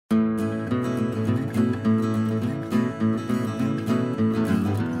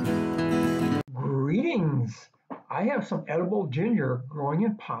I have some edible ginger growing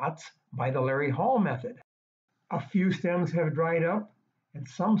in pots by the Larry Hall method. A few stems have dried up and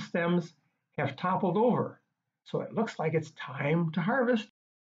some stems have toppled over, so it looks like it's time to harvest.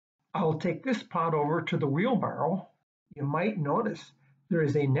 I'll take this pot over to the wheelbarrow. You might notice there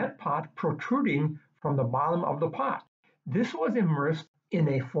is a net pot protruding from the bottom of the pot. This was immersed in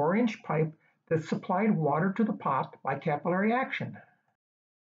a 4-inch pipe that supplied water to the pot by capillary action.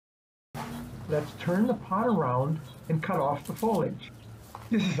 Let's turn the pot around and cut off the foliage.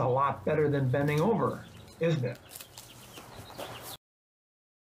 This is a lot better than bending over, isn't it?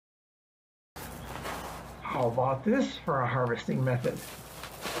 How about this for a harvesting method?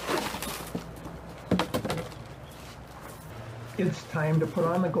 It's time to put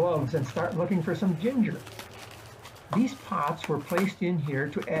on the gloves and start looking for some ginger. These pots were placed in here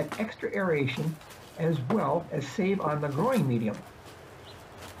to add extra aeration as well as save on the growing medium.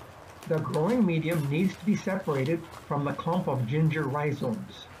 The growing medium needs to be separated from the clump of ginger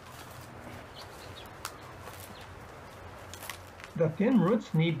rhizomes. The thin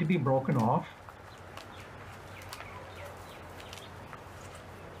roots need to be broken off.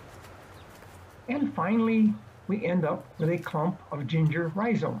 And finally, we end up with a clump of ginger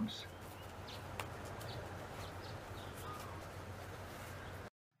rhizomes.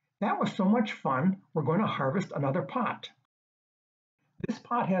 That was so much fun, we're going to harvest another pot. This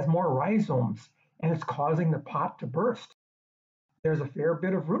pot has more rhizomes, and it's causing the pot to burst. There's a fair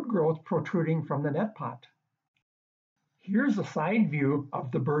bit of root growth protruding from the net pot. Here's a side view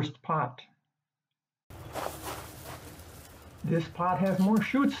of the burst pot. This pot has more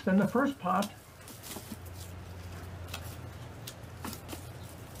shoots than the first pot.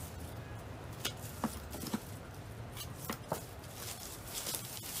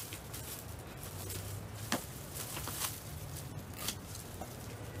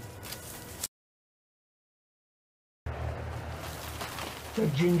 The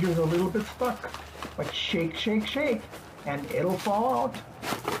ginger's a little bit stuck, but shake, shake, shake, and it'll fall out.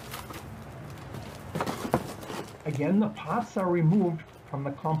 Again, the pots are removed from the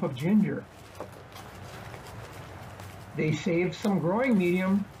clump of ginger. They saved some growing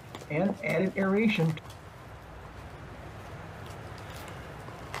medium and added aeration.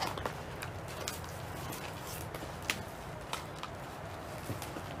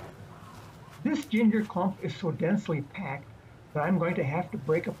 This ginger clump is so densely packed that I'm going to have to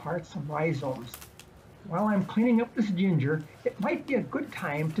break apart some rhizomes. While I'm cleaning up this ginger, it might be a good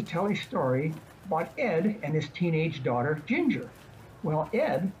time to tell a story about Ed and his teenage daughter, Ginger. Well,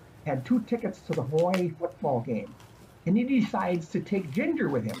 Ed had 2 tickets to the Hawaii football game, and he decides to take Ginger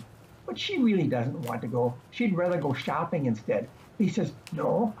with him. But she really doesn't want to go. She'd rather go shopping instead. He says,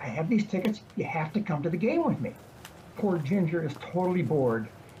 "No, I have these tickets. You have to come to the game with me." Poor Ginger is totally bored.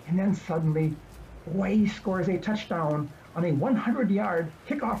 And then suddenly, Hawaii scores a touchdown on a 100-yard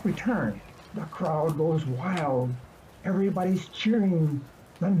kickoff return. The crowd goes wild. Everybody's cheering.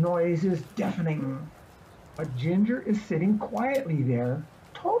 The noise is deafening. But Ginger is sitting quietly there,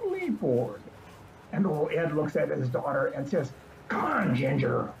 totally bored. And old Ed looks at his daughter and says, "Come on,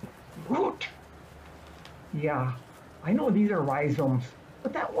 Ginger, root." Yeah, I know these are rhizomes,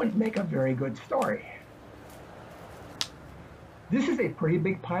 but that wouldn't make a very good story. This is a pretty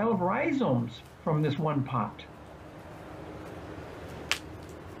big pile of rhizomes from this one pot.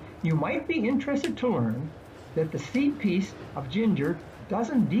 You might be interested to learn that the seed piece of ginger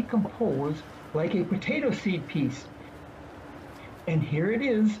doesn't decompose like a potato seed piece. And here it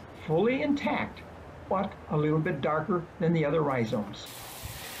is, fully intact, but a little bit darker than the other rhizomes.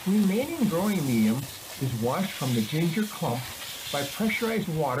 Remaining growing medium is washed from the ginger clump by pressurized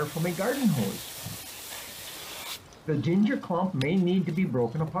water from a garden hose. The ginger clump may need to be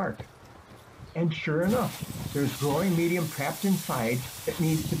broken apart. And sure enough, there's growing medium trapped inside that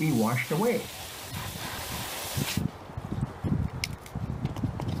needs to be washed away.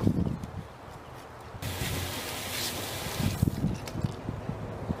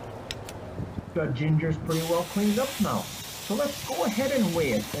 The ginger's pretty well cleaned up now, so let's go ahead and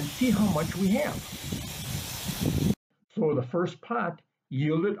weigh it and see how much we have. So the first pot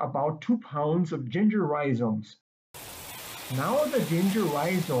yielded about 2 pounds of ginger rhizomes. Now the ginger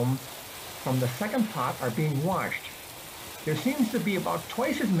rhizomes from the second pot are being washed. There seems to be about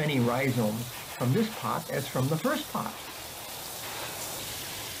twice as many rhizomes from this pot as from the first pot.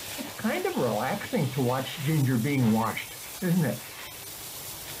 It's kind of relaxing to watch ginger being washed, isn't it?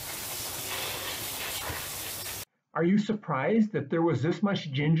 Are you surprised that there was this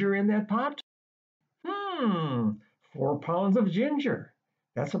much ginger in that pot? 4 pounds of ginger.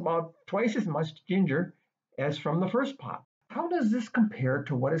 That's about twice as much ginger as from the first pot. How does this compare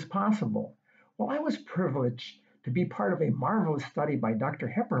to what is possible? Well, I was privileged to be part of a marvelous study by Dr.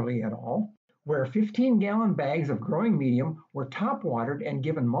 Hepperly et al., where 15-gallon bags of growing medium were top watered and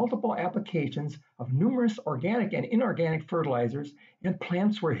given multiple applications of numerous organic and inorganic fertilizers, and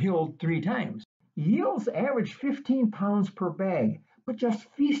plants were hilled 3 times. Yields averaged 15 pounds per bag, but just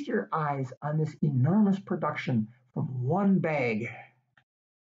feast your eyes on this enormous production from one bag.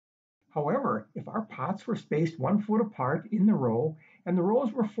 However, if our pots were spaced 1 foot apart in the row and the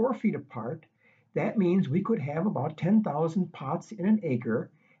rows were 4 feet apart, that means we could have about 10,000 pots in an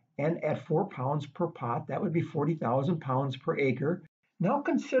acre, and at 4 pounds per pot, that would be 40,000 pounds per acre. Now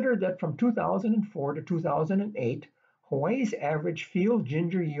consider that from 2004 to 2008, Hawaii's average field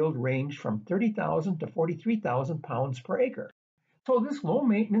ginger yield ranged from 30,000 to 43,000 pounds per acre. So this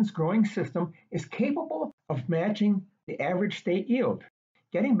low-maintenance growing system is capable of matching the average state yield.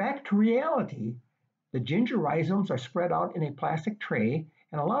 Getting back to reality, the ginger rhizomes are spread out in a plastic tray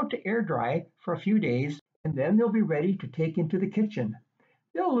and allowed to air dry for a few days, and then they'll be ready to take into the kitchen.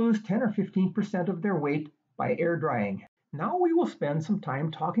 They'll lose 10 or 15% of their weight by air drying. Now we will spend some time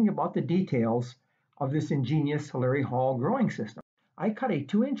talking about the details of this ingenious Larry Hall growing system. I cut a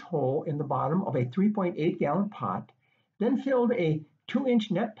 2-inch hole in the bottom of a 3.8-gallon pot, then filled a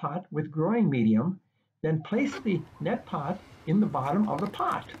 2-inch net pot with growing medium, then placed the net pot in the bottom of the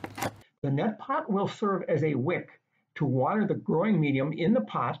pot. The net pot will serve as a wick to water the growing medium in the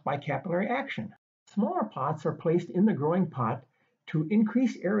pot by capillary action. Smaller pots are placed in the growing pot to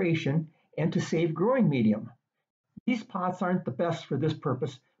increase aeration and to save growing medium. These pots aren't the best for this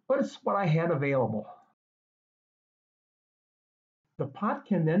purpose, but it's what I had available. The pot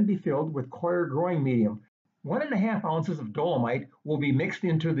can then be filled with coir growing medium. 1.5 ounces of dolomite will be mixed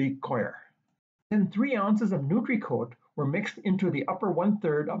into the coir. Then 3 ounces of Nutri-Coat were mixed into the upper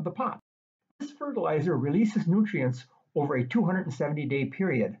 1/3 of the pot. This fertilizer releases nutrients over a 270-day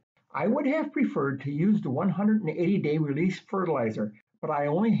period. I would have preferred to use the 180-day release fertilizer, but I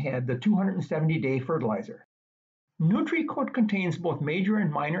only had the 270-day fertilizer. Nutri-Coat contains both major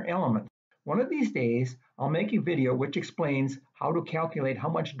and minor elements. One of these days, I'll make a video which explains how to calculate how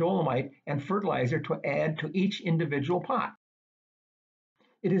much dolomite and fertilizer to add to each individual pot.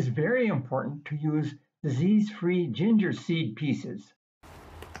 It is very important to use disease-free ginger seed pieces.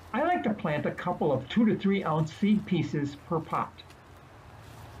 I like to plant a couple of 2 to 3 ounce seed pieces per pot.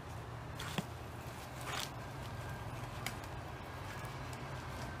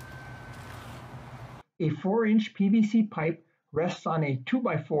 A 4-inch PVC pipe rests on a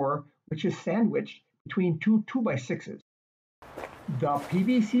 2x4 which is sandwiched between 2 2x6s. The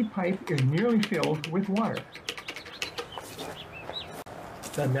PVC pipe is nearly filled with water.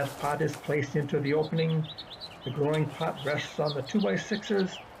 The net pot is placed into the opening, the growing pot rests on the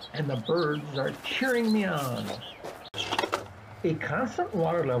 2x6s, and the birds are cheering me on. A constant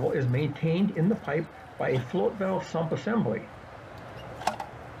water level is maintained in the pipe by a float valve sump assembly.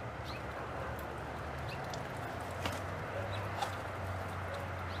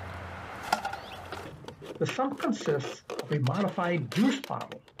 The sump consists of a modified juice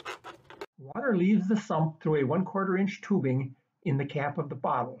bottle. Water leaves the sump through a 1/4 inch tubing in the cap of the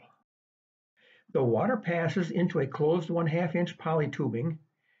bottle. The water passes into a closed 1/2 inch poly tubing,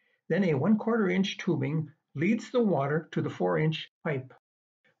 then a 1/4 inch tubing leads the water to the 4-inch pipe.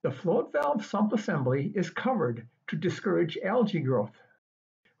 The float valve sump assembly is covered to discourage algae growth.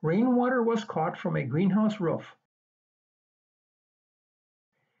 Rainwater was caught from a greenhouse roof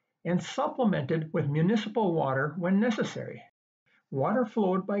and supplemented with municipal water when necessary. Water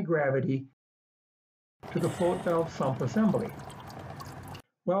flowed by gravity to the float valve sump assembly.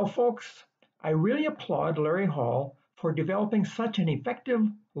 Well, folks, I really applaud Larry Hall for developing such an effective,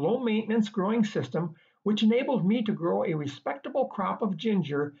 low-maintenance growing system which enabled me to grow a respectable crop of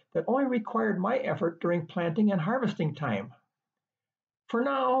ginger that only required my effort during planting and harvesting time. For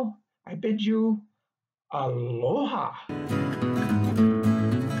now, I bid you aloha.